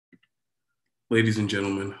Ladies and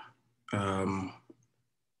gentlemen, um,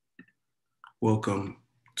 welcome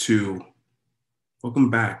to, welcome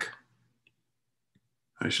back,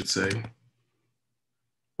 I should say.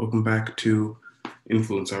 Welcome back to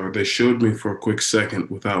Influence Hour. They showed me for a quick second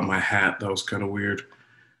without my hat. That was kind of weird.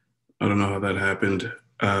 I don't know how that happened.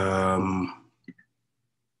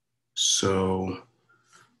 So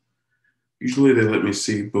usually they let me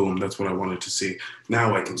see, boom, that's what I wanted to see.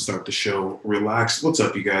 Now I can start the show. Relax. What's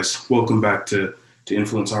up, you guys? Welcome back to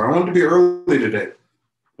Influence Hour. I wanted to be early today.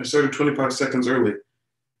 I started 25 seconds early.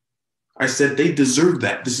 I said they deserve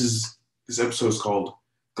that. This episode is called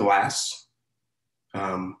Glass.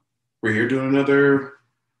 We're here doing another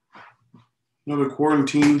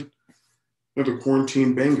quarantine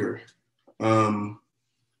banger. Yeah,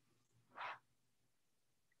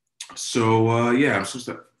 I'm supposed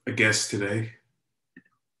to a guest today.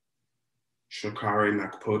 Shokare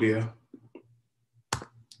Nakpodia.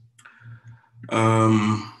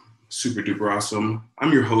 Super duper awesome.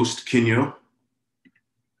 I'm your host, Kinyo.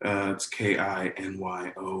 It's Kinyo. You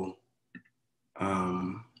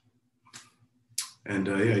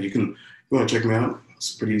want to check me out.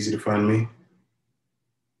 It's pretty easy to find me.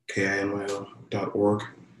 kinyo.org,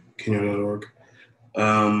 kinyo.org.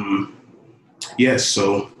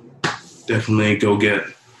 So definitely go get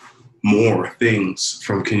more things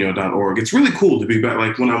from kinyo.org. It's really cool to be back.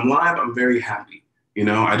 Like when I'm live, I'm very happy. You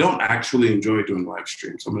know, I don't actually enjoy doing live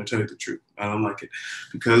streams. I'm going to tell you the truth. I don't like it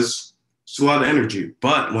because it's a lot of energy.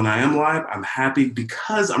 But when I am live, I'm happy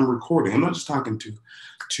because I'm recording. I'm not just talking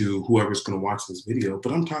to whoever's going to watch this video,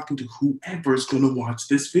 but I'm talking to whoever's going to watch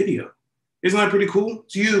this video. Isn't that pretty cool?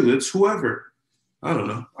 It's you. It's whoever. I don't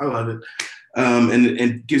know. I love it. And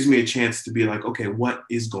it gives me a chance to be like, okay, what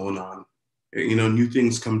is going on? You know, new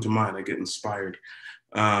things come to mind. I get inspired.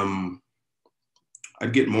 I'll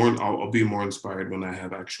be more inspired when I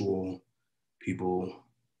have actual people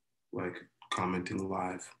like commenting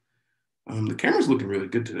live. The camera's looking really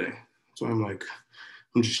good today. So I'm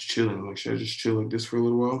just chilling. I'm like, should I just chill like this for a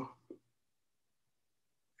little while? I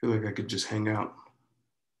feel like I could just hang out.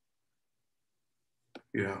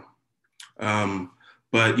 Yeah.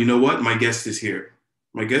 But you know what? My guest is here.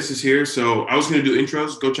 So I was going to do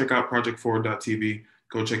intros. Go check out projectforward.tv.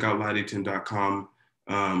 Go check out lightington.com.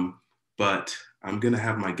 But I'm going to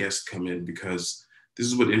have my guest come in because this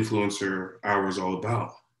is what Influencer Hour is all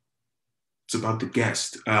about. It's about the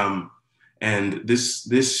guest. And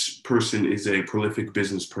this person is a prolific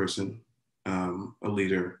business person, a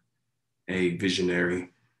leader, a visionary.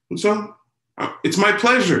 And so it's my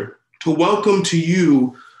pleasure to welcome to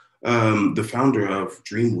you the founder of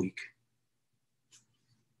Dream Week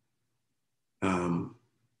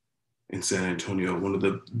in San Antonio, one of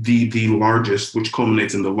the largest, which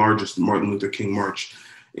culminates in the largest Martin Luther King March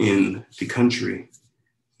in the country.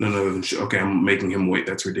 None other than, okay, I'm making him wait.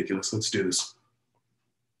 That's ridiculous. Let's do this.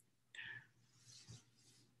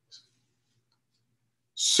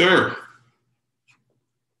 Sir,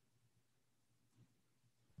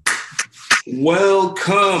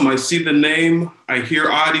 welcome. I see the name, I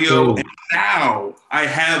hear audio, and now I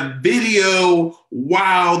have video.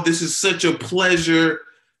 Wow, this is such a pleasure.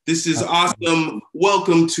 This is awesome.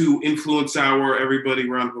 Welcome to Influence Hour, everybody.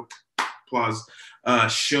 Round of applause.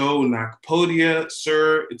 Show Nakpodia,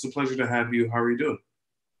 sir. It's a pleasure to have you. How are you doing?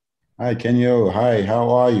 Hi, Kenyo. Hi, how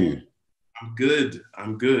are you? I'm good.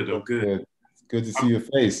 Good. It's good to see your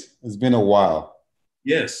face. It's been a while.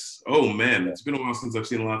 Yes. Oh, man. It's been a while since I've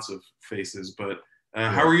seen lots of faces, but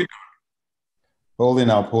how are you doing? Holding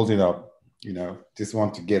up. You know, just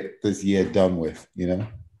want to get this year done with, you know?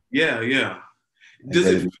 Yeah. Does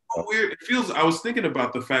it feel weird? It feels, I was thinking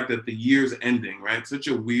about the fact that the year's ending, right? Such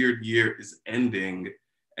a weird year is ending.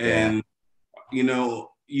 And, you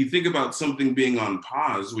know, you think about something being on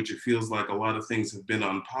pause, which it feels like a lot of things have been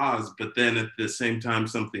on pause, but then at the same time,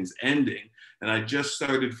 something's ending. And I just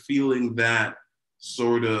started feeling that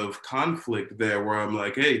sort of conflict there where I'm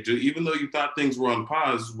like, hey, even though you thought things were on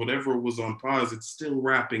pause, whatever was on pause, it's still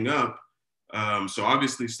wrapping up. So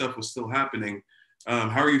obviously stuff was still happening.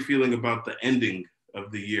 How are you feeling about the ending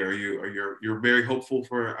of the year? You're very hopeful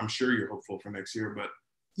for, I'm sure you're hopeful for next year, but.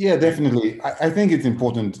 Yeah, definitely. I think it's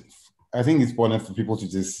important. I think it's important for people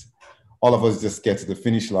to all of us just get to the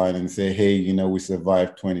finish line and say, hey, you know, we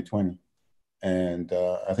survived 2020. And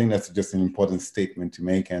I think that's just an important statement to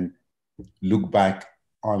make and look back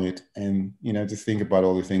on it and, you know, just think about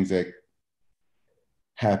all the things that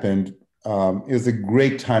happened. It was a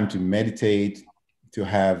great time to meditate, to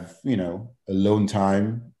have, you know, alone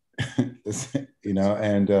time, you know,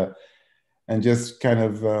 and just kind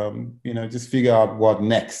of, you know, just figure out what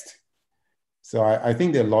next. So I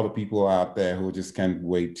think there are a lot of people out there who just can't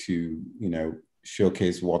wait to,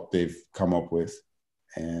 showcase what they've come up with.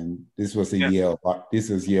 And this was a Yeah. year of this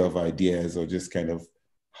was year of ideas or just kind of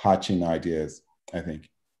hatching ideas, I think.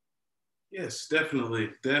 Yes, definitely,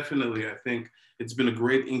 definitely. I think it's been a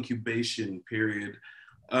great incubation period.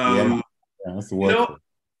 Yeah, Um, yeah, that's the you word know, for it.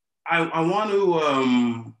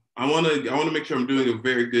 I want to make sure I'm doing a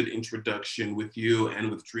very good introduction with you and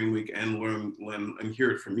with Dream Week and learn and hear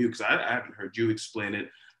it from you because I haven't heard you explain it.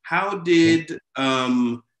 How did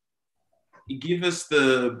give us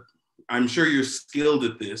the? I'm sure you're skilled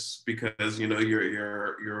at this because you know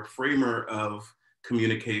you're a framer of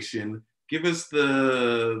communication. Give us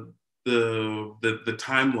the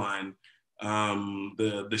timeline,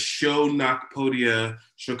 the show Nakpodia,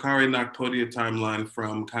 Shokare Nakpodia timeline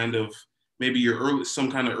from kind of maybe your early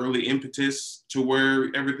some kind of early impetus to where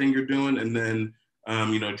everything you're doing, and then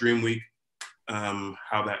Dream Week,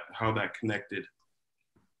 how that connected.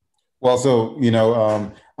 Well, so,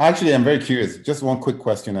 actually, I'm very curious. Just one quick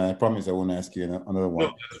question, and I promise I won't ask you another No,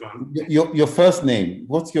 one. that's fine. Your first name,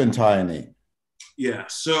 what's your entire name? Yeah.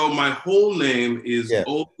 So my whole name is Yeah.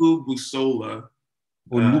 Olu Busola.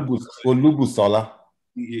 Uh, Olubusola.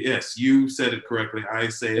 yes, you said it correctly. I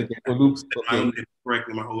say it. Okay. I've said my own Okay. name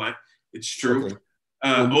correctly my whole life. It's true. Okay.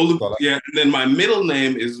 Olu. Olubusola. Yeah. And then my middle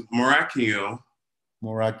name is Marakinyo.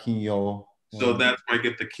 Morakinyo. So that's where I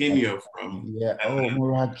get the Kinyo from. Yeah. And Oh,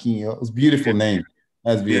 Morakinyo. It's a beautiful name.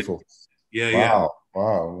 That's yeah, beautiful. yeah, yeah, Wow.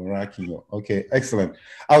 Wow. Morakinyo. Okay. Excellent.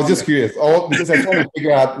 I was yeah, just curious. Oh, because I was trying to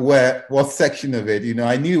figure out what section of it.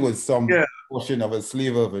 I knew it was some yeah. portion of a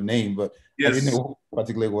sliver of a name, but I didn't Yes. know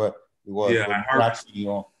particularly what it was. Yeah. But I harvested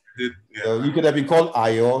Morakinyo. it. Yeah. So you could have been called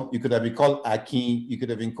Ayo. You could have been called Akin. You could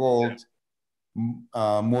have been called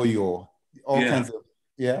Moyo. All Yeah. kinds of,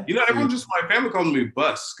 yeah. You know, So everyone just my family calls me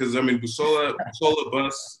Bus because I mean Busola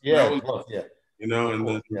Bus. That yeah, was plus, yeah, and of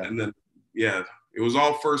course, yeah. then yeah, it was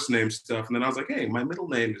all first name stuff. And then I was like, hey, my middle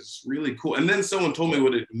name is really cool. And then someone told me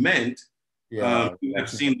what it meant. Yeah, You have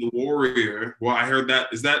seen The Warrior. Well, I heard that.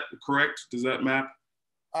 Is that correct? Does that map?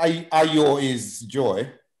 Ayo is joy.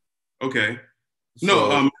 Okay. No,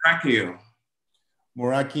 So Rakio.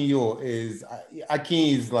 Morakinyo is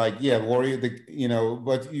Akin is like, yeah, warrior.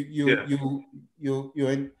 But Yeah.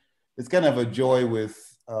 you're in, it's kind of a joy with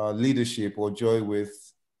leadership or joy with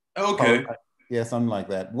Okay. courage. Yeah, something like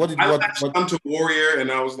that. What did I latched onto Warrior, and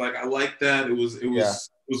I was like, I like that. Yeah,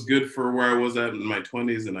 It was good for where I was at in my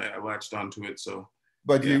 20s, and I latched onto it. So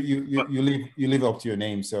but yeah. But you live up to your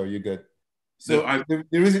name, so you're good. no, So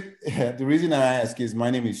the reason the reason I ask is my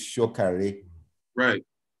name is Shokare right.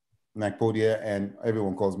 Nakpodia, and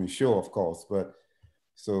everyone calls me Sho, of course. But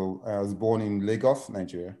so I was born in Lagos,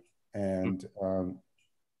 Nigeria, and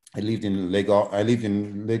I lived in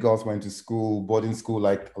Lagos, went to school, boarding school,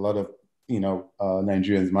 like a lot of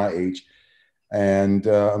Nigerians my age, and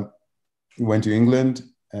went to England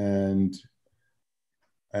and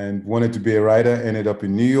wanted to be a writer. Ended up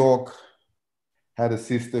in New York. Had a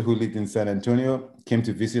sister who lived in San Antonio. Came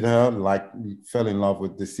to visit her. Fell in love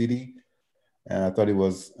with the city, and I thought it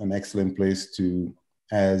was an excellent place to,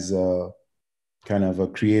 as a kind of a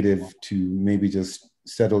creative, to maybe just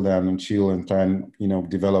settle down and chill and try and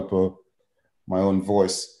develop my own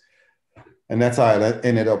voice. And that's how I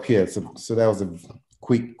ended up here. So that was a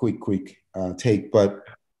quick take. But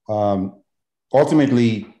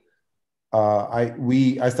ultimately,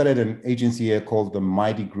 I started an agency here called the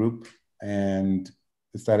Mighty Group, and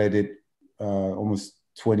started it almost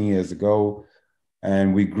 20 years ago.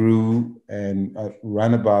 And we grew, and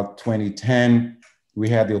around about 2010, we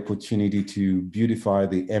had the opportunity to beautify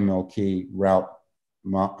the MLK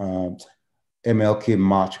MLK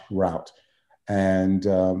March route, and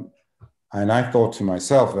I thought to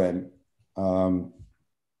myself then,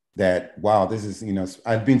 that wow, this is,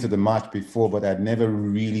 I'd been to the march before, but I'd never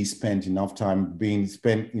really spent enough time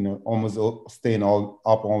almost staying up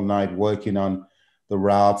all night working on the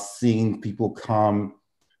routes, seeing people come,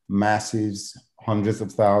 masses, hundreds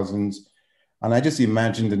of thousands. And I just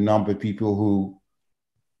imagined the number of people who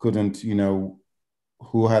couldn't,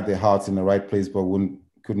 who had their hearts in the right place, but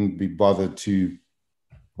couldn't be bothered to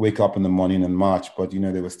wake up in the morning and march. But,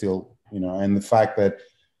 they were still, and the fact that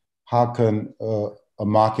how can a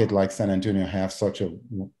market like San Antonio have such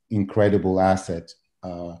an incredible asset?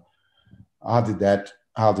 How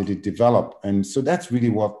did it develop? And so that's really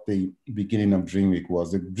what the beginning of Dream Week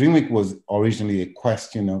was. The Dream Week was originally a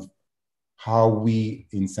question of how we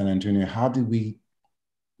in San Antonio, how did we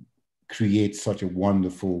create such a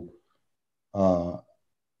wonderful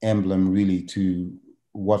emblem really to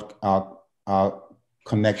what our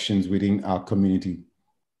connections within our community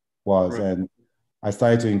was. Right. And I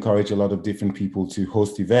started to encourage a lot of different people to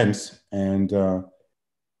host events and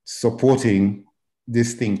supporting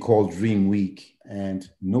this thing called Dream Week. And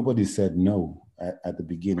nobody said no at the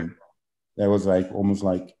beginning. That was like almost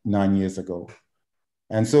like 9 years ago.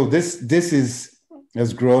 And so this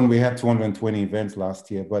has grown. We had 220 events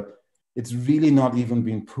last year, but it's really not even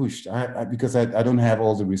been pushed because I don't have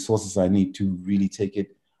all the resources I need to really take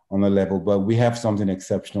it on a level. But we have something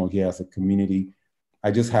exceptional here as a community.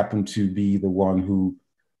 I just happen to be the one who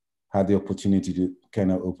had the opportunity to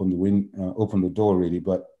kind of open the door really.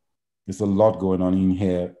 But there's a lot going on in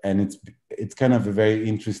here, and it's kind of a very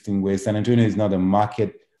interesting way. San Antonio is not a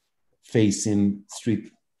market-facing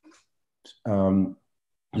street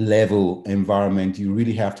level environment. You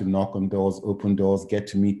really have to knock on doors, open doors, get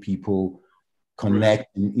to meet people,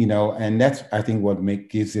 connect, right. And that's, I think, what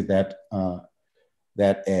gives it that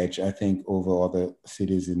edge, I think, over other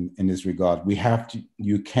cities in this regard. You have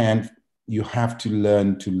to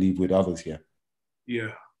learn to live with others here.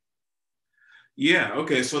 Yeah.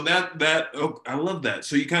 Okay. So I love that.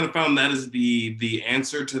 So you kind of found that as the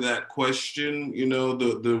answer to that question,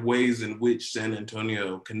 the ways in which San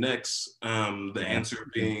Antonio connects. The answer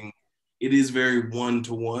being, it is very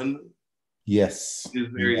one-to-one. Yes. It is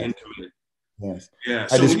very intimate. Yes. Yeah.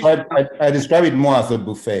 I describe it more as a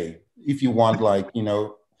buffet. If you want, like,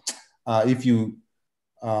 if you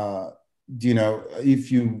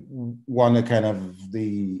want a kind of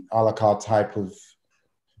the a la carte type of,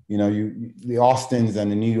 the Austins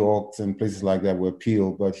and the New Yorks and places like that will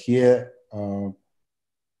appeal, but here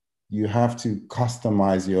you have to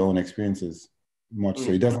customize your own experiences much.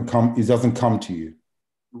 So it doesn't come to you.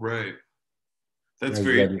 Right. That's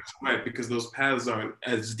very right, because those paths aren't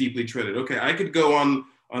as deeply treaded. Okay, I could go on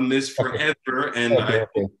this forever, and I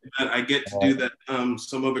hope that I get to do that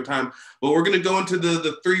some other time. But we're going to go into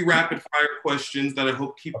the 3 rapid fire questions that I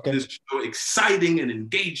hope keep this show exciting and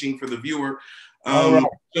engaging for the viewer.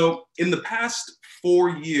 So in the past 4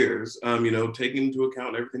 years, taking into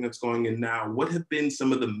account everything that's going in now, what have been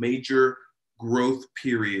some of the major growth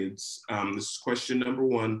periods? This is question number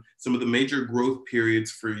 1. Some of the major growth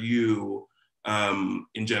periods for you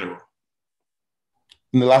in general.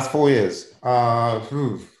 In the last 4 years,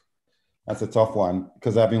 that's a tough one,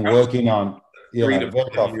 because I've been working on. Very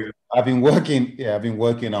tough. I've been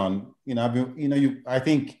working on. I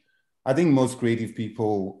think most creative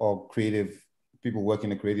people or creative people work in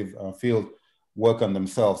the creative field work on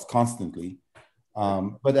themselves constantly.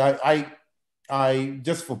 But I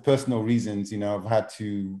just for personal reasons, I've had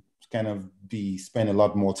to kind of spend a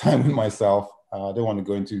lot more time with myself. I don't want to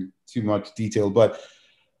go into too much detail, but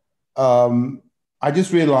I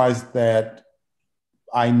just realized that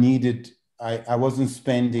I wasn't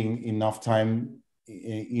spending enough time,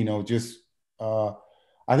 I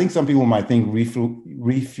think some people might think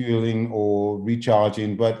refueling or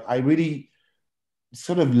recharging, but I really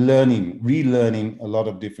sort of relearning a lot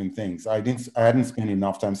of different things. I hadn't spent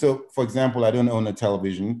enough time. So, for example, I don't own a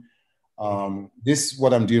television.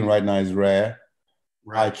 What I'm doing right now is rare.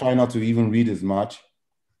 Right. I try not to even read as much,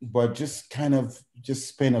 but just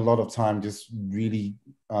spend a lot of time just really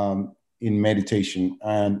in meditation.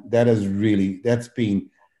 And that's been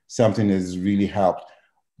something that's really helped.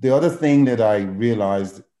 The other thing that I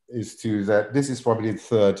realized is that this is probably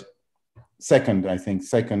the second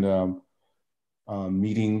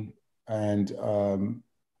meeting, and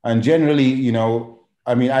generally,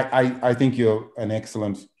 I think you're an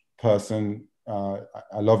excellent person.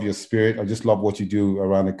 I love your spirit. I just love what you do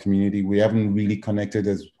around the community. We haven't really connected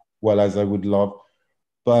as well as I would love,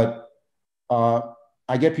 but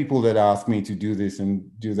I get people that ask me to do this and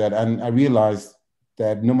do that, and I realize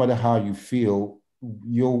that no matter how you feel,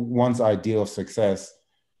 your one's idea of success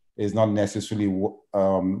is not necessarily,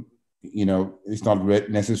 it's not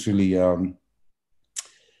necessarily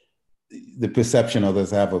the perception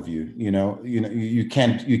others have of you. You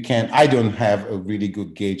can't. I don't have a really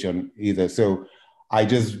good gauge on either. So I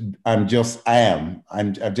don't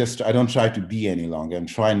try to be any longer, and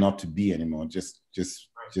try not to be anymore. Just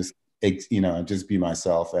be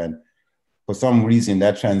myself. And for some reason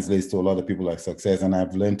that translates to a lot of people like success, and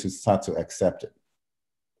I've learned to start to accept it.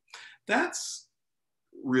 That's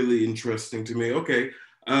really interesting to me. Okay.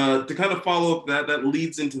 To kind of follow up that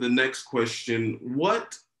leads into the next question.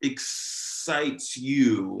 What excites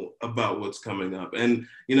you about what's coming up? And,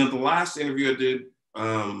 the last interview I did,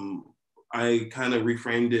 I kind of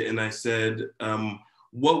reframed it and I said,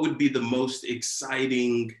 what would be the most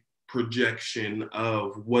exciting projection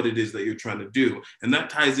of what it is that you're trying to do? And that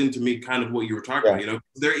ties into me kind of what you were talking about,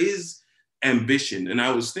 there is ambition. And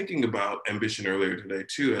I was thinking about ambition earlier today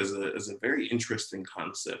too, as a very interesting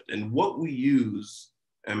concept, and what we use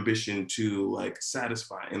ambition to like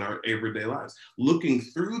satisfy in our everyday lives. Looking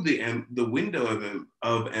through the window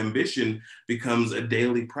of ambition becomes a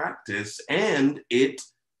daily practice, and it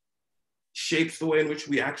shapes the way in which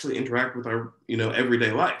we actually interact with our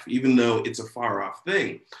everyday life, even though it's a far off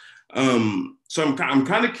thing. So I'm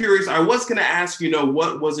kind of curious. I was going to ask,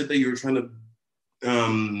 what was it that you were trying to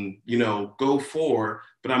go for,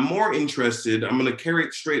 but I'm more interested. I'm going to carry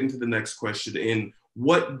it straight into the next question in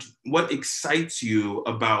what excites you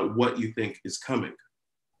about what you think is coming.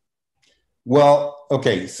 Well,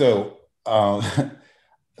 okay, so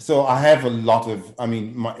so I have a lot of,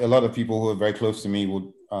 a lot of people who are very close to me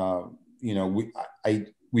would,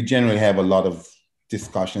 we generally have a lot of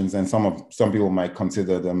discussions, and some people might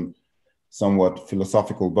consider them somewhat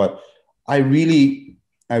philosophical, but I really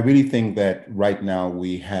think that right now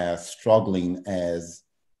we are struggling as,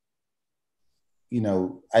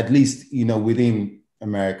 at least, within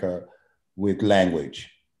America, with language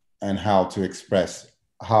and how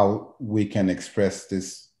we can express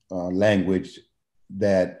this language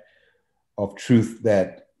that of truth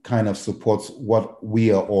that kind of supports what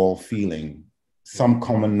we are all feeling, some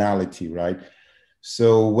commonality, right?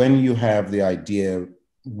 So when you have the idea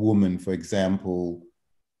woman, for example,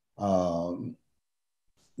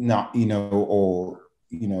 not, or,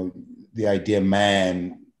 the idea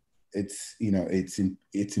man, it's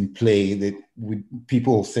in play that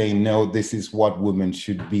people saying, no, this is what women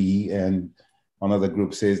should be. And another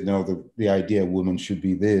group says, no, the idea of women should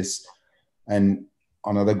be this. And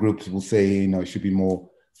another groups will say, it should be more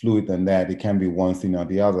fluid than that. It can be one thing or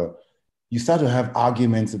the other. You start to have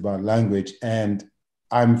arguments about language. And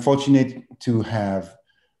I'm fortunate to have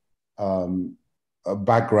a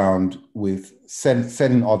background with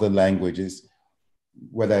certain other languages,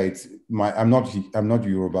 whether it's I'm not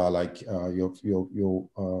Yoruba like your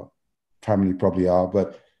family probably are,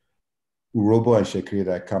 but Urobo and Shokare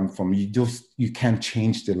that come from, you can't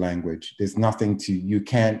change the language. There's nothing you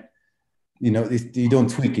can't, you don't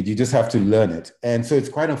tweak it. You just have to learn it. And so it's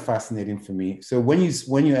quite fascinating for me. So when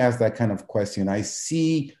you ask that kind of question, I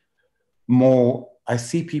see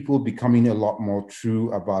people becoming a lot more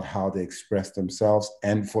true about how they express themselves.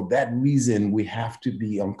 And for that reason, we have to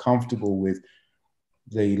be uncomfortable with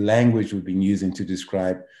the language we've been using to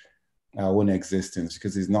describe our own existence,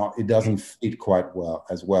 because it doesn't fit quite well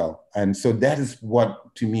as well. And so that is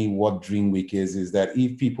to me, what Dream Week is that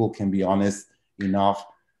if people can be honest enough,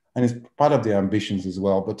 and it's part of their ambitions as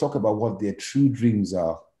well, but talk about what their true dreams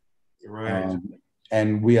are. Right.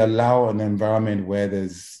 And we allow an environment where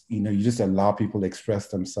there's, you just allow people to express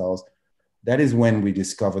themselves. That is when we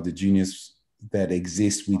discover the genius that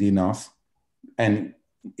exists within us. And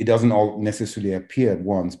it doesn't all necessarily appear at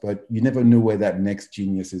once, but you never know where that next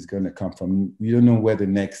genius is going to come from. You don't know where the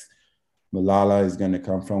next Malala is going to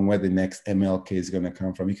come from, where the next MLK is going to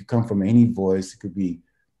come from. It could come from any voice. It could be,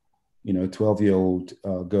 a 12-year-old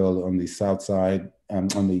girl on the South side, on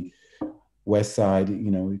the West side.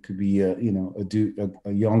 It could be a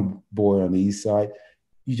young boy on the East side.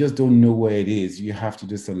 You just don't know where it is. You have to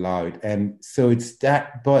just allow it. And so it's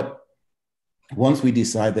that, but once we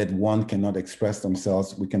decide that one cannot express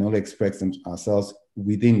themselves, we can only express ourselves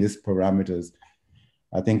within these parameters,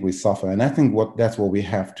 I think we suffer. And I think that's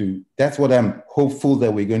what I'm hopeful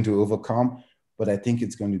that we're going to overcome. But I think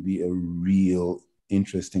it's going to be a real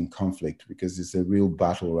interesting conflict, because it's a real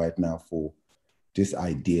battle right now for this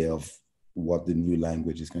idea of what the new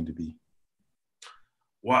language is going to be.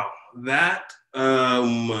 Wow, that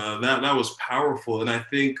was powerful. And I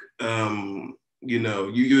think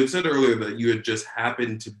you had said earlier that you had just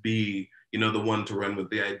happened to be, the one to run with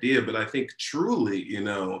the idea. But I think truly,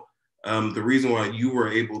 the reason why you were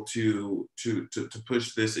able to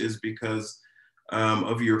push this is because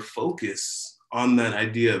of your focus on that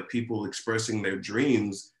idea of people expressing their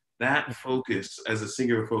dreams. That focus as a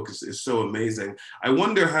singular focus is so amazing. I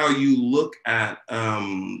wonder how you look at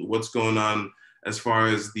what's going on as far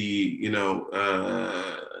as the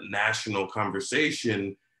national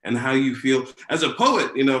conversation, and how you feel as a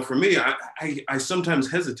poet. For me, I sometimes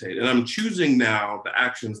hesitate, and I'm choosing now the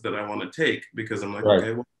actions that I want to take, because I'm like, right,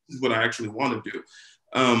 okay, well, this is what I actually want to do.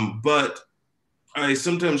 But I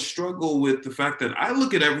sometimes struggle with the fact that I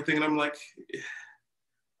look at everything and I'm like,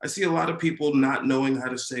 I see a lot of people not knowing how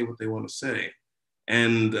to say what they want to say.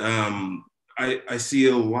 And I see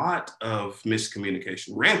a lot of miscommunication,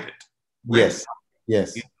 rampant. Yes.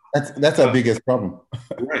 That's our biggest problem.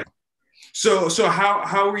 Right. So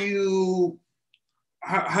how are you?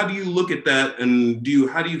 How do you look at that, and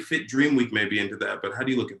how do you fit Dream Week maybe into that? But how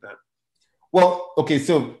do you look at that? Well, okay,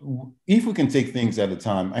 so if we can take things at a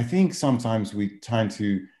time, I think sometimes we tend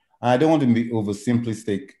to. I don't want to be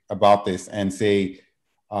oversimplistic about this and say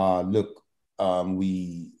look,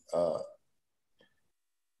 we,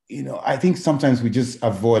 I think sometimes we just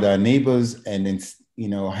avoid our neighbors and then,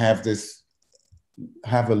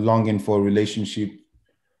 have a longing for a relationship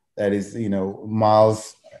that is,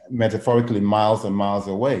 miles, metaphorically miles and miles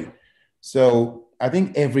away. So I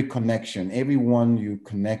think every connection, everyone you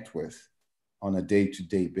connect with on a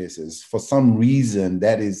day-to-day basis, for some reason,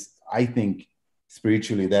 that is, I think,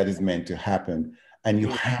 spiritually, that is meant to happen. And you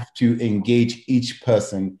have to engage each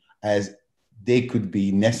person as they could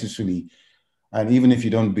be necessarily. And even if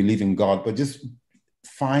you don't believe in God, but just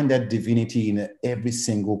find that divinity in every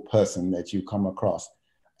single person that you come across.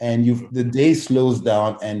 And the day slows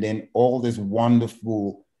down, and then all these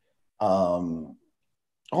wonderful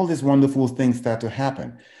things start to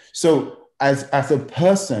happen. So as a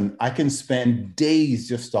person, I can spend days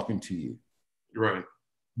just talking to you. Right.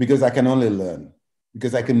 Because I can only learn,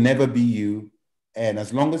 because I can never be you. And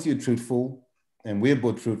as long as you're truthful and we're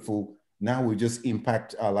both truthful, now we just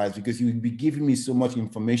impact our lives, because you'd be giving me so much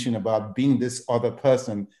information about being this other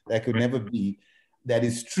person that I could never be, that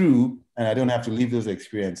is true. And I don't have to live those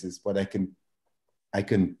experiences, but I can,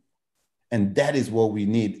 and that is what we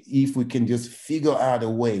need. If we can just figure out a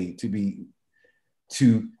way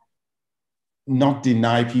to not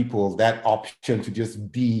deny people that option to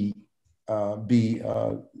just be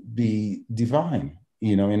divine,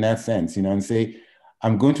 in that sense, and say,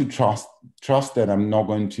 I'm going to trust that I'm not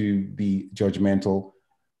going to be judgmental.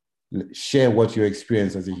 Share what your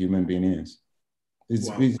experience as a human being is. It's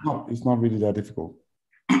not really that difficult.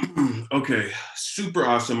 Okay, super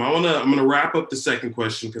awesome. I'm gonna wrap up the second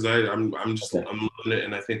question, because I'm Okay. I'm loving it,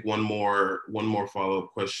 and I think one more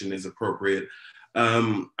follow-up question is appropriate.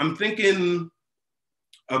 I'm thinking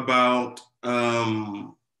about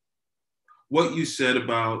what you said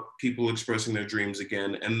about people expressing their dreams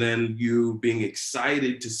again, and then you being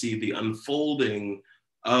excited to see the unfolding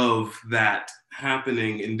of that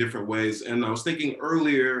happening in different ways. And I was thinking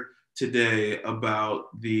earlier today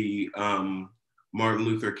about the Martin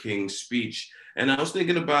Luther King speech, and I was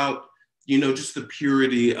thinking about, just the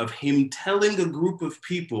purity of him telling a group of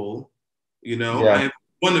people, Yeah. I have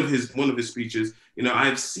one of his speeches,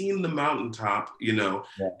 I've seen the mountaintop, Yeah.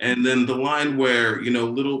 and then the line where,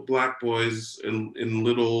 little black boys and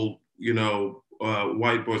little,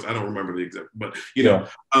 white boys, I don't remember the exact, but, Yeah.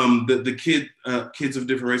 the kids of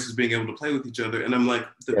different races being able to play with each other. And I'm like,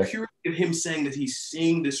 the Yes. purity of him saying that he's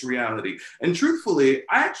seeing this reality. And truthfully,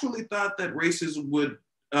 I actually thought that races would,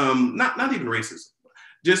 not even racism,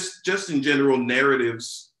 just in general,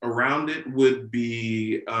 narratives around it would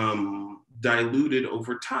be diluted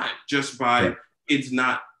over time, just by Yeah. kids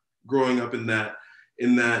not growing up in that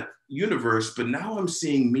universe. But now I'm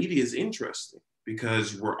seeing media is interesting,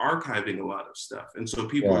 because we're archiving a lot of stuff, and so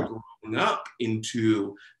people are growing up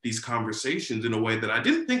into these conversations in a way that I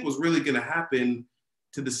didn't think was really going to happen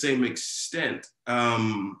to the same extent.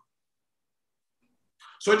 So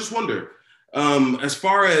I just wonder, as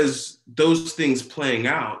far as those things playing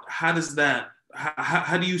out, how does that,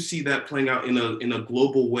 how do you see that playing out in a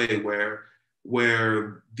global way,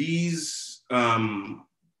 where these the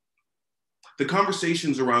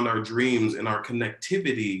conversations around our dreams and our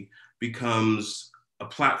connectivity becomes a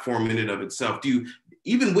platform in and of itself? Do you,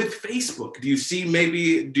 even with Facebook, do you see,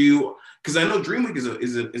 because I know Dream Week is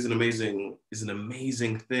an amazing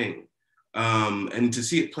thing. And to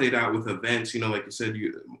see it played out with events, like you said,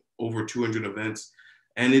 over 200 events,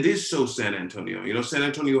 and it is so San Antonio. San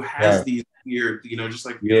Antonio has these weird, just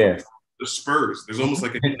like, Yes. the Spurs. There's almost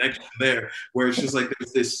like a connection there, where it's just like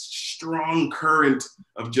there's this strong current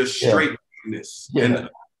of just straight greatness and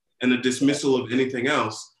a dismissal of anything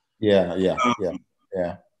else. Yeah.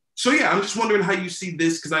 So yeah, I'm just wondering how you see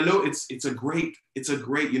this, because I know it's a great,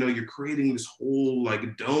 you're creating this whole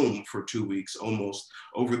like dome for 2 weeks almost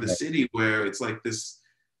over the city, where it's like this,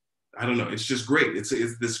 I don't know, it's just great. It's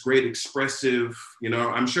this great expressive,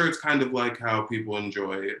 I'm sure it's kind of like how people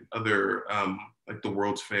enjoy other like the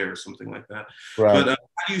World's Fair or something like that. Right. But how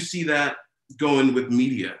do you see that going with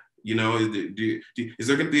media? Is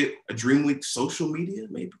there going to be a Dream Week social media,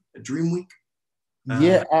 maybe a Dream Week?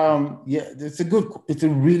 It's a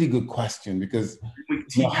really good question, because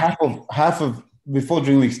half of before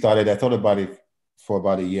Dream Week started, I thought about it for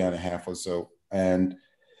about a year and a half or so. And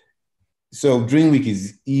so Dream Week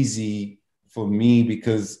is easy for me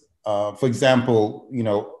because, for example,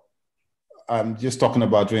 I'm just talking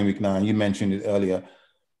about Dream Week now, and you mentioned it earlier.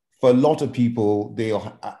 For a lot of people,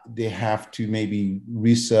 they have to maybe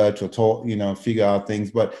research or talk, figure out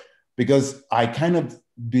things. But because I kind of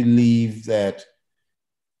believe that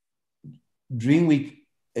Dream Week,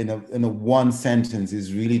 in a one sentence,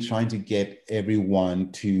 is really trying to get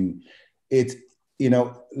everyone to,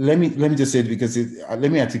 let me just say it because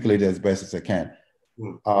let me articulate it as best as I can.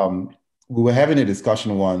 We were having a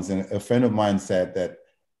discussion once, and a friend of mine said that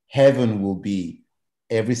heaven will be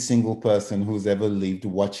every single person who's ever lived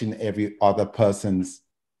watching every other person's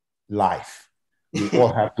life. We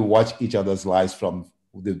all have to watch each other's lives from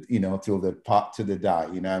till the part to the die,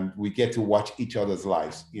 and we get to watch each other's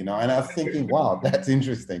lives, and I was thinking, wow, that's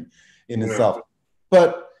interesting in itself.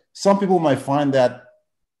 But some people might find that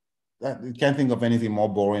you can't think of anything more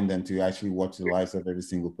boring than to actually watch the lives of every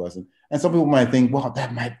single person. And some people might think, wow,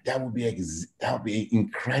 that would be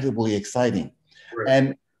incredibly exciting. Right.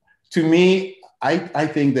 And to me, I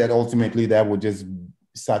think that ultimately that would just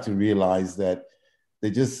start to realize that they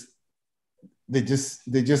just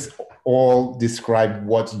all describe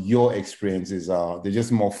what your experiences are. They're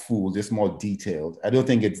just more full, just more detailed. I don't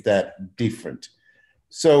think it's that different.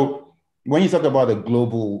 So when you talk about a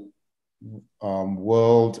global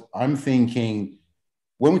world, I'm thinking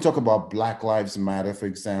when we talk about Black Lives Matter, for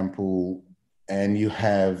example, and you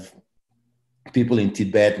have people in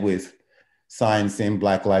Tibet with signs saying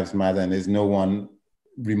Black Lives Matter, and there's no one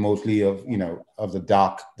remotely of the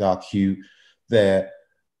dark hue there,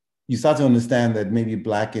 you start to understand that maybe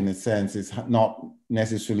Black in a sense is not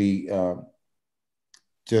necessarily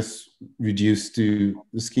just reduced to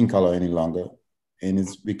the skin color any longer, and it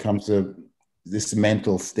becomes this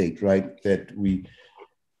mental state, right, that we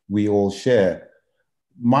all share.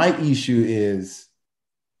 My issue is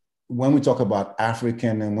when we talk about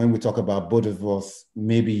African and when we talk about both of us,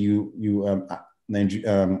 maybe you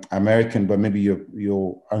American, but maybe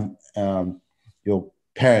your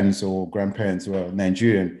parents or grandparents were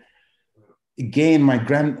Nigerian. Again, my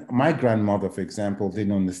grandmother, for example,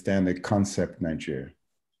 didn't understand the concept Nigeria.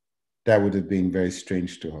 That would have been very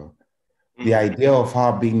strange to her. The idea of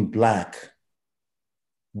her being Black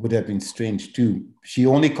would have been strange too. She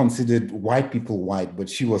only considered white people white, but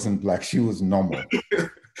she wasn't Black. She was normal.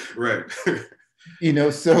 Right.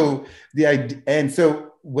 So the idea, and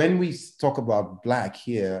so when we talk about Black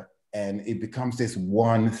here and it becomes this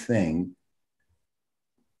one thing,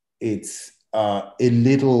 it's a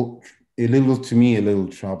little to me, a little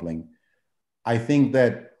troubling. I think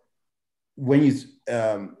that when you,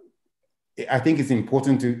 I think it's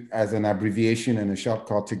important to, as an abbreviation and a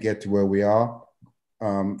shortcut to get to where we are.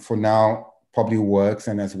 For now, probably works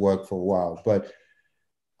and has worked for a while. But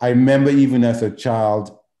I remember even as a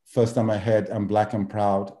child, first time I heard "I'm Black and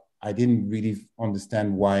proud," I didn't really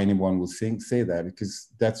understand why anyone would say that, because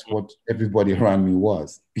that's what everybody around me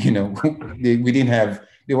was. We didn't have,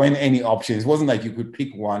 there weren't any options. It wasn't like you could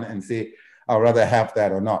pick one and say, I'd rather have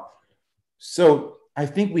that or not. So I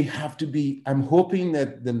think we have to be, I'm hoping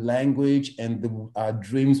that the language and our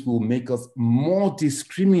dreams will make us more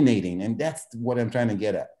discriminating. And that's what I'm trying to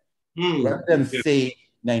get at. Rather than say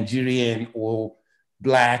Nigerian or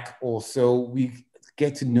Black or so, we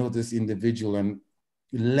get to know this individual and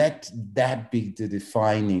let that be the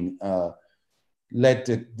defining, let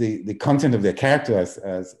the content of their character, as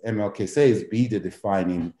MLK says, be the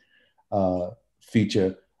defining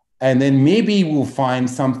feature. And then maybe we'll find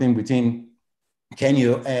something between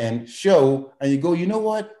Kenya and Show, and you go, you know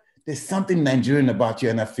what? There's something Nigerian about you,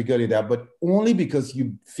 and I figured it out, but only because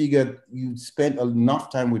you spent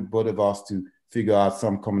enough time with both of us to figure out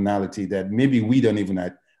some commonality that maybe we don't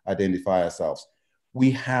even identify ourselves.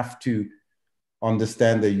 We have to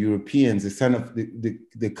understand that Europeans,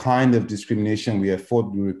 the kind of discrimination we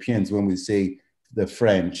afford Europeans when we say the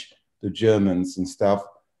French, the Germans and stuff,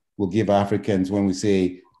 will give Africans when we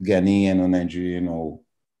say Ghanaian or Nigerian or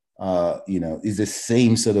is the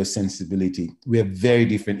same sort of sensibility. We are very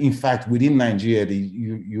different. In fact, within Nigeria, the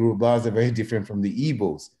Yorubas are very different from the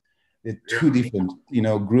Igbos. They're two different,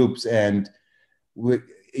 groups, and we,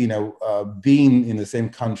 being in the same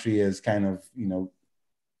country as kind of,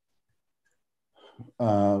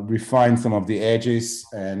 refine some of the edges,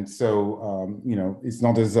 and so it's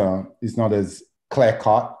not as clear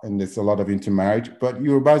cut, and there's a lot of intermarriage. But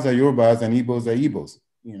Yorubas are Yorubas, and Igbos are Igbos.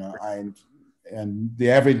 And the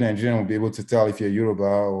average Nigerian will be able to tell if you're Yoruba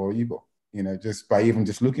or Igbo, just by even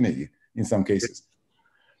just looking at you in some cases.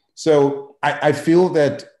 So I feel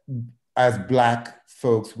that as Black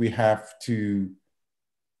folks, we have to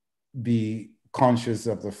be conscious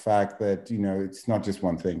of the fact that, it's not just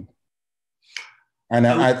one thing. And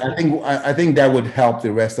I think that would help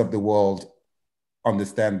the rest of the world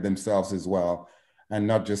understand themselves as well, and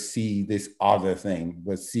not just see this other thing,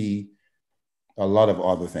 but see a lot of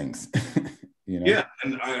other things. Yeah,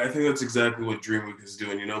 and I think that's exactly what Dream Week is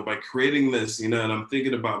doing, by creating this, and I'm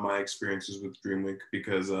thinking about my experiences with Dream Week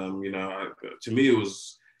because, to me, it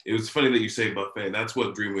was funny that you say buffet. That's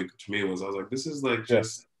what Dream Week to me was. I was like, this is like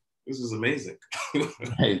just this is amazing. Right.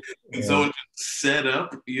 And Yeah. someone just set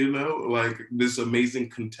up, like this amazing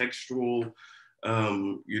contextual,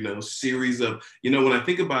 series of, when I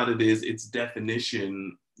think about it, is its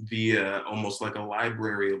definition via almost like a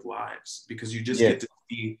library of lives, because you just get Yes. to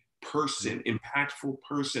see impactful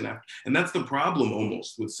person. And that's the problem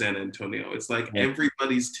almost with San Antonio. It's like Yeah.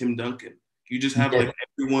 everybody's Tim Duncan. You just have Yes. like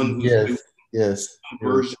everyone who's doing Yes. Yes. some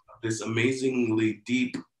Yes. version of this amazingly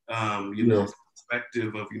deep, Yes.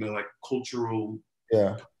 perspective of, like cultural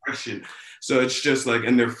Yeah. progression. So it's just like,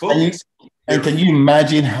 and they're And you, focused. and can you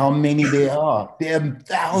imagine how many there are? There are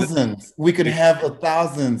thousands. We could have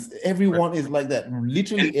thousands. Everyone is like that. And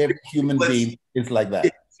Literally every human let's being is like that.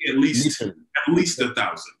 at least Literally.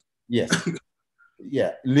 1,000. Yes.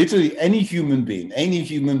 Yeah. Literally any human being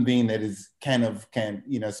that is can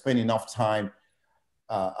spend enough time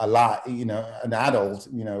a lot, an adult,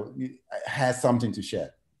 has something to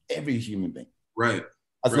share. Every human being. Right.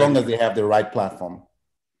 As long as they have the right platform.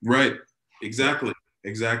 Right. Exactly.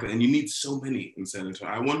 Exactly. And you need so many in San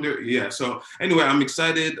Antonio. I wonder, yeah. So anyway, I'm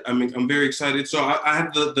excited. I'm very excited. So I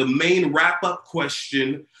have the main wrap-up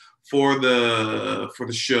question for the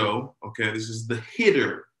show. Okay, this is the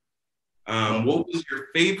hitter. What was your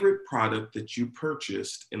favorite product that you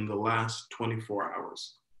purchased in the last 24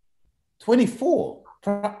 hours? 24.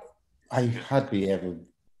 I hardly ever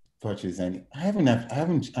purchase any. I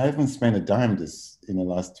haven't spent a dime in the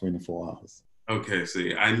last 24 hours. Okay,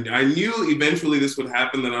 see, I knew eventually this would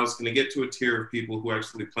happen, that I was going to get to a tier of people who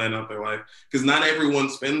actually plan out their life, because not everyone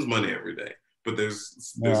spends money every day. But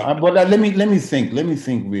but let me think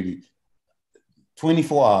really.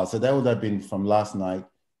 24 hours. So that would have been from last night.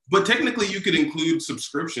 But technically, you could include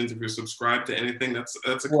subscriptions if you're subscribed to anything. That's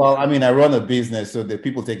a well. I mean, I run a business, so there are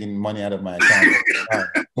people taking money out of my account.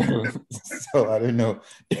 So I don't know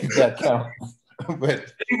if that counts.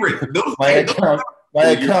 But my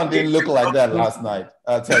account didn't look like that last night.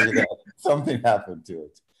 I'll tell you that. Something happened to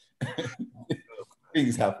it.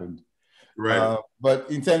 Things happened. Right. But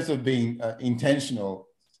in terms of being intentional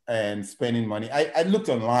and spending money, I looked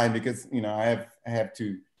online because I have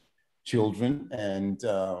two children, and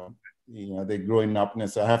they're growing up now,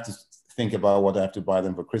 so I have to think about what I have to buy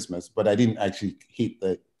them for Christmas. But I didn't actually hit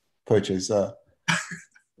the purchase. Okay,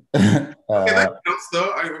 that counts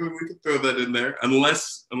though. I mean, we could throw that in there,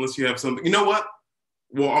 unless you have something. You know what?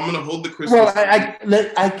 Well, I'm gonna hold the Christmas. Well,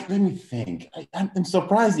 let me think. I'm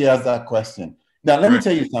surprised you asked that question. Now, let me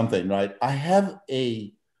tell you something, right? I have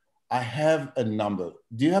a number.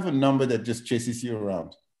 Do you have a number that just chases you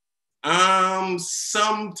around?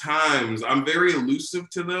 Sometimes I'm very elusive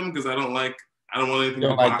to them because I don't want anything. You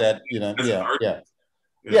don't like that,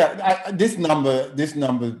 Yeah. This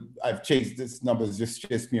number I've chased. This number has just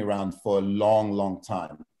chased me around for a long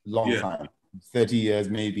time. 30 years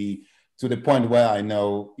maybe, to the point where I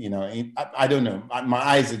know, I don't know. My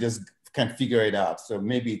eyes are just can't figure it out. So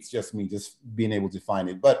maybe it's just me just being able to find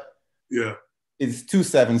it. But yeah, it's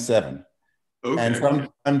 277. Okay. And so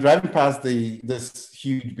I'm driving past this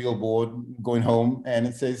huge billboard going home, and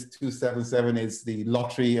it says 277 is the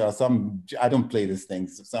lottery or some. I don't play these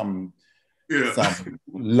things. Some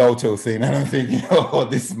lotto thing. And I'm thinking,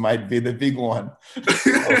 this might be the big one.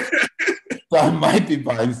 So I might be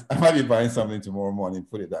buying something tomorrow morning.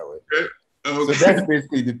 Put it that way. Okay. So that's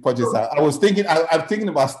basically the purchase. I was thinking. I'm thinking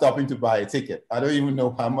about stopping to buy a ticket. I don't even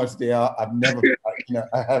know how much they are. I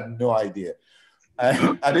have no idea. I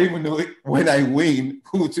don't even know when I win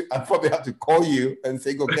I probably have to call you and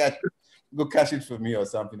say go cash it for me or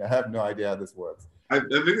something. I have no idea how this works. I think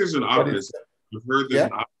there's an office. I've heard there's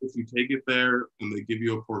an office. You take it there and they give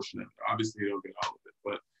you a portion of it. Obviously, you don't get all of it,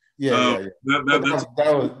 but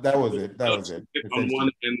that was it. On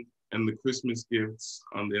one end and the Christmas gifts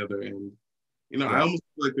on the other end. I almost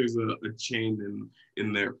feel like there's a chain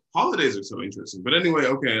in there. Holidays are so interesting. But anyway,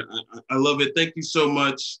 okay, I love it. Thank you so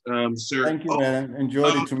much, sir. Thank you, man.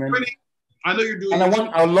 Enjoyed it tremendously. I know you're doing. And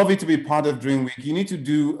I'd love it to be part of Dream Week. You need to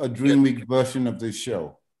do a Dream Week version of this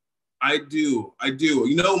show. I do.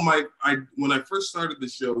 When I first started the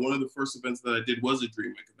show, one of the first events that I did was a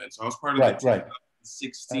Dream Week event. So I was part of the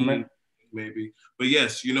 2016 maybe. But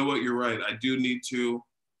yes, you know what? You're right. I do need to.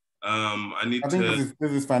 I think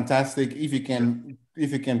this is fantastic. If you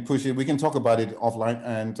can push it, we can talk about it offline.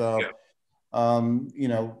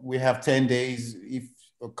 And we have 10 days. If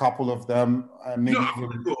a couple of them, maybe I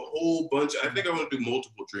want to do a whole bunch. I think I want to do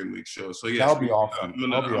multiple Dream Week shows. So yes, that'll be awesome.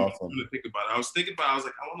 I'm gonna think about it. I was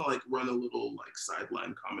like, I want to run a little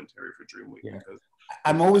sideline commentary for Dream Week because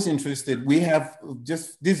I'm always interested. We have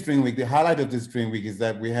just this Dream Week. The highlight of this Dream Week is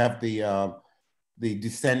that we have the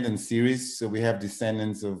Descendants series. So we have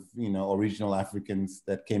descendants of original Africans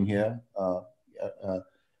that came here.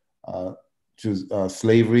 to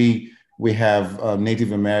slavery. We have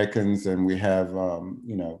Native Americans, and we have the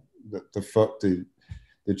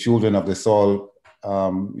children of the soil.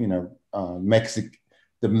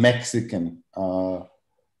 The Mexican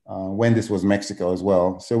when this was Mexico as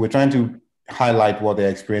well. So we're trying to highlight what their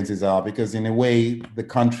experiences are, because in a way the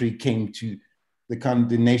country came to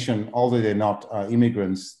the nation, although they're not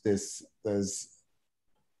immigrants. There's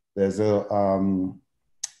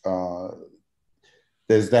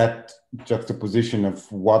that juxtaposition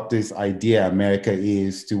of what this idea America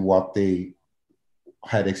is to what they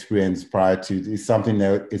had experienced prior to. It's something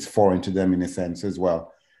that is foreign to them in a sense as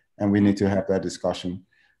well, and we need to have that discussion.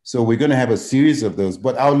 So we're going to have a series of those,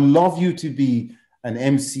 but I would love you to be an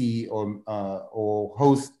MC or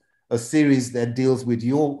host a series that deals with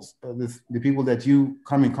the people that you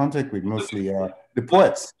come in contact with, mostly the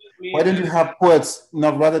poets. Why don't you have poets,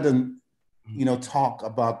 not rather than talk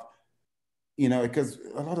about, because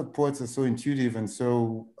a lot of poets are so intuitive and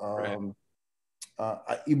so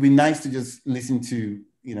it'd be nice to just listen to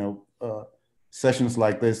sessions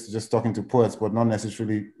like this, just talking to poets, but not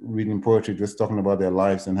necessarily reading poetry, just talking about their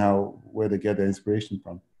lives and where they get their inspiration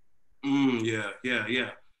from. Yeah.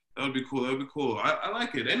 That would be cool. That would be cool. I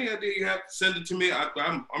like it. Any idea you have, send it to me.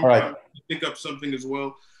 I'm All right. I'm think up something as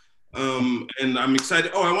well. And I'm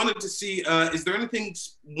excited. Oh, I wanted to see, is there one thing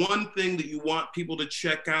that you want people to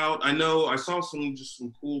check out? I know I saw some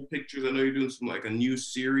cool pictures. I know you're doing a new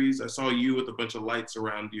series. I saw you with a bunch of lights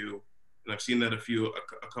around you, and I've seen that a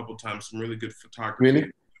couple times. Some really good photography.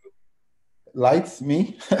 Really? Lights,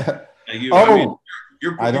 me? Yeah, you. Oh,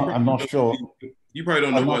 I mean, I'm not sure. You probably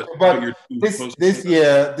don't know what. But this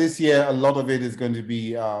year, a lot of it is going to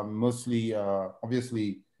be mostly,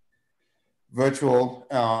 obviously, virtual,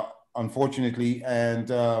 unfortunately, and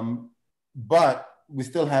but we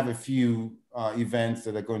still have a few events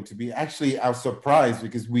that are going to be. Actually, I was surprised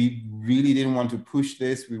because we really didn't want to push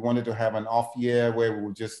this. We wanted to have an off year where we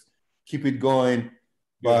would just keep it going.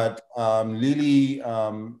 Yeah. But Lily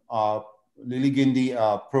Gindi,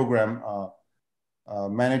 our program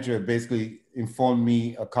manager, basically informed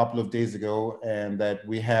me a couple of days ago, and that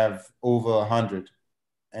we have over 100.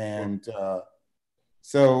 And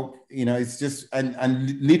so, it's just,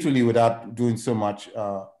 and literally without doing so much,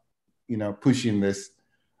 pushing this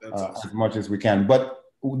awesome. As much as we can. But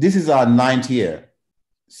this is our 9th year.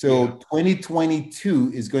 So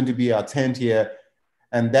 2022 is going to be our 10th year.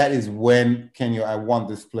 And that is when, Kenya, I want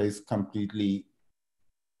this place completely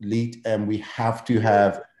lit. And we have to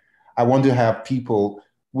have, I want to have people,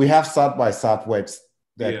 we have South by Southwest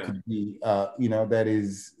that could be, that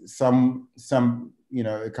is some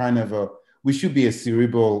kind of a, we should be a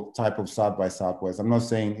cerebral type of South by Southwest. I'm not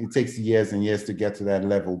saying it takes years and years to get to that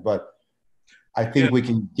level, but I think we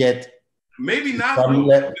can get. Maybe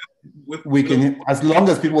not. We can, as long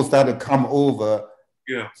as people start to come over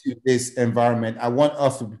to this environment, I want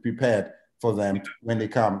us to be prepared for them when they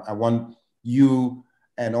come. I want you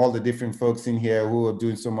and all the different folks in here who are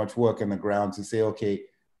doing so much work on the ground to say, okay,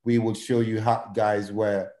 we will show you how, guys,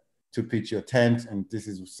 where to pitch your tent, and this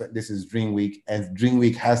is Dream Week, and Dream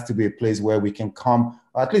Week has to be a place where we can come,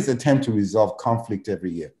 or at least attempt to resolve conflict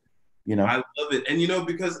every year. I love it. And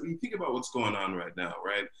because you think about what's going on right now,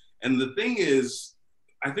 right? And the thing is,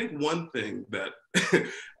 I think one thing that,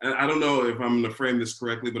 and I don't know if I'm going to frame this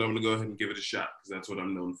correctly, but I'm going to go ahead and give it a shot because that's what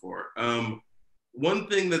I'm known for. One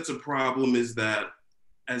thing that's a problem is that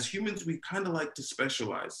as humans, we kind of like to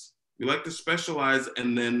specialize. We like to specialize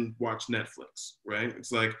and then watch Netflix, right?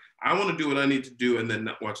 It's like, I want to do what I need to do and then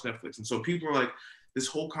not watch Netflix. And so people are like, this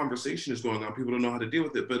whole conversation is going on. People don't know how to deal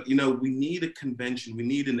with it. But, we need a convention. We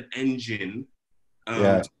need an engine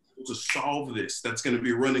to solve this that's going to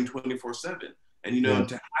be running 24/7. And,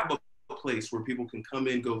 to have a place where people can come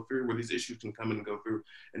in, go through, where these issues can come in and go through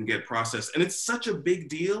and get processed. And it's such a big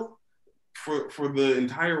deal for the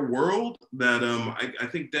entire world that I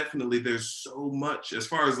think definitely there's so much as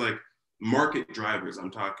far as like market drivers,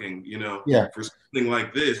 I'm talking, for something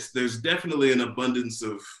like this, there's definitely an abundance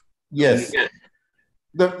of. Yes.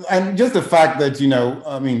 And just the fact that,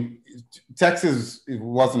 I mean, Texas, it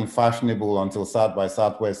wasn't fashionable until South by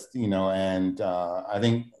Southwest, and I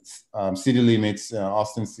think City Limits,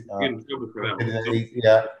 Austin.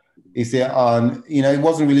 It's it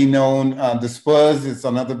wasn't really known. The Spurs is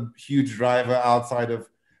another huge driver outside of,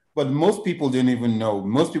 but most people didn't even know.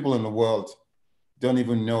 Most people in the world don't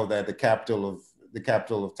even know that the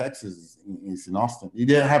capital of Texas is in Austin.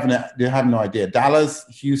 They have no idea. Dallas,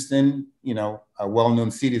 Houston, are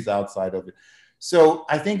well-known cities outside of it. So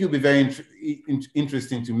I think it'll be very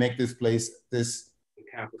interesting to make this place this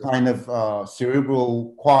kind of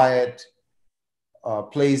cerebral, quiet,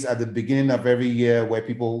 place at the beginning of every year where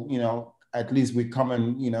people, at least we come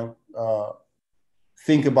and,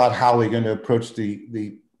 think about how we're going to approach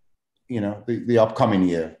the upcoming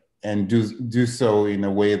year, and do so in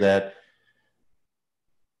a way that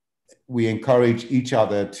we encourage each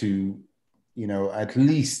other to, at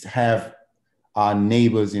least have our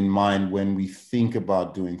neighbors in mind when we think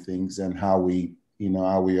about doing things and how we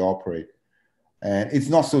operate. And it's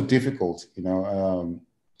not so difficult,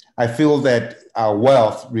 I feel that our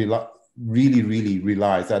wealth really, really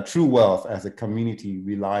relies, our true wealth as a community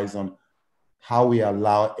relies on how we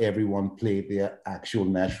allow everyone play their actual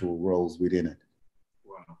natural roles within it.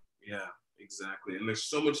 Wow. Yeah, exactly. And there's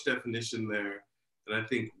so much definition there that I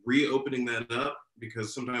think reopening that up,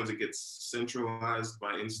 because sometimes it gets centralized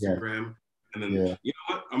by Instagram. Yeah. And then you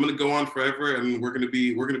know what? I'm gonna go on forever, and we're gonna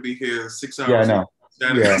be here 6 hours. Yeah, I know.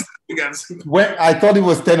 Yeah. When I thought it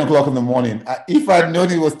was 10 o'clock in the morning. If I'd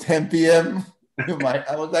known it was 10 p.m.,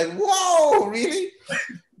 I was like, whoa, really?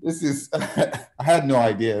 This is, I had no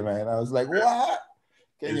idea, man. I was like, what?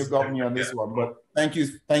 Can you got me on this one? But thank you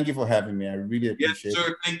for having me. I really appreciate it. Yes,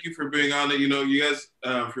 sir. Thank you for being on it. You guys,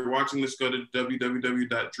 if you're watching this, go to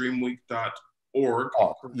www.dreamweek.org.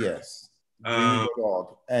 Oh, yes. Dreamweek.org.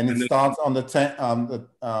 And it starts on the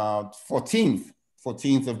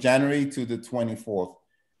 14th of January to the 24th.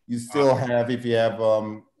 You still have, if you have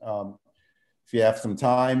some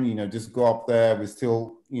time, just go up there. We're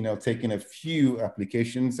still, taking a few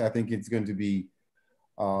applications. I think it's going to be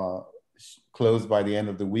closed by the end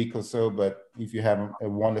of the week or so. But if you have a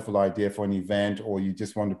wonderful idea for an event, or you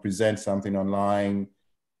just want to present something online,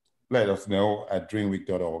 let us know at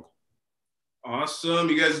dreamweek.org. Awesome.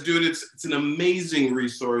 You guys do it. It's an amazing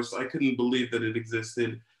resource. I couldn't believe that it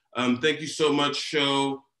existed. Thank you so much,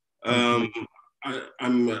 Sho. I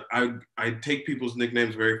take people's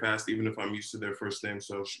nicknames very fast, even if I'm used to their first name.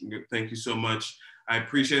 So thank you so much. I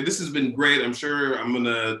appreciate it. This has been great. I'm sure I'm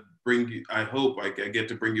gonna bring you. I hope I get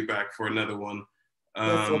to bring you back for another one.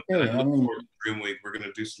 That's okay. I look forward to Dream Week. We're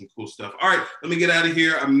gonna do some cool stuff. All right, let me get out of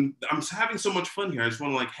here. I'm having so much fun here. I just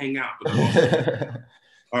want to hang out. But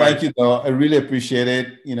Thank you, though. I really appreciate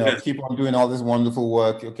it. Keep on doing all this wonderful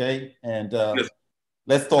work. Okay, and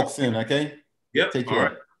let's talk soon. Okay. Yep. Take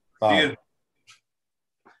care. All right. Bye.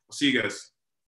 See you guys.